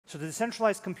So the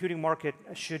decentralized computing market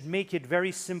should make it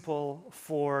very simple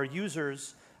for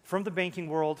users from the banking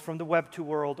world, from the Web 2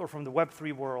 world, or from the Web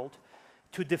 3 world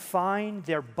to define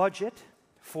their budget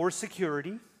for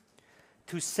security,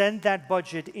 to send that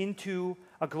budget into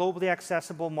a globally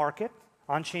accessible market,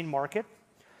 on-chain market,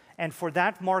 and for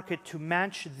that market to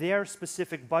match their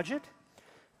specific budget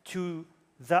to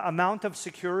the amount of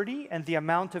security and the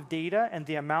amount of data and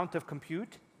the amount of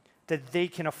compute that they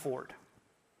can afford.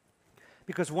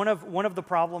 Because one of the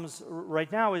problems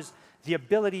right now is the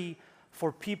ability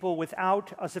for people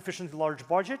without a sufficiently large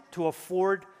budget to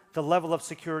afford the level of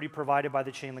security provided by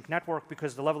the Chainlink network,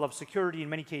 because the level of security in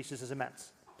many cases is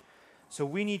immense. So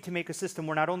we need to make a system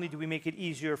where not only do we make it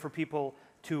easier for people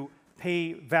to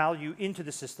pay value into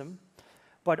the system,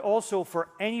 but also for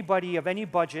anybody of any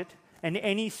budget and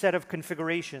any set of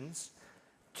configurations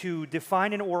to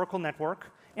define an Oracle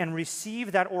network and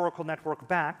receive that Oracle network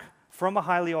back from a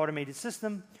highly automated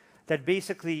system that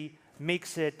basically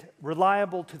makes it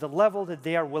reliable to the level that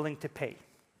they are willing to pay.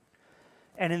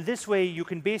 And in this way, you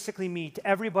can basically meet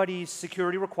everybody's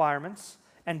security requirements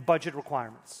and budget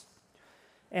requirements.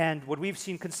 And what we've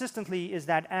seen consistently is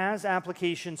that as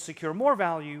applications secure more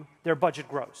value, their budget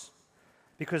grows,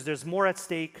 because there's more at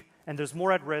stake, and there's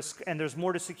more at risk, and there's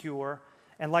more to secure.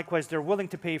 And likewise, they're willing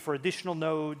to pay for additional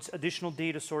nodes, additional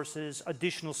data sources,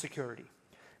 additional security.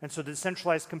 And so the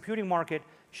decentralized computing market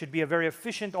should be a very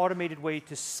efficient, automated way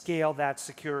to scale that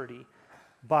security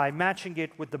by matching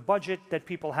it with the budget that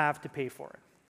people have to pay for it.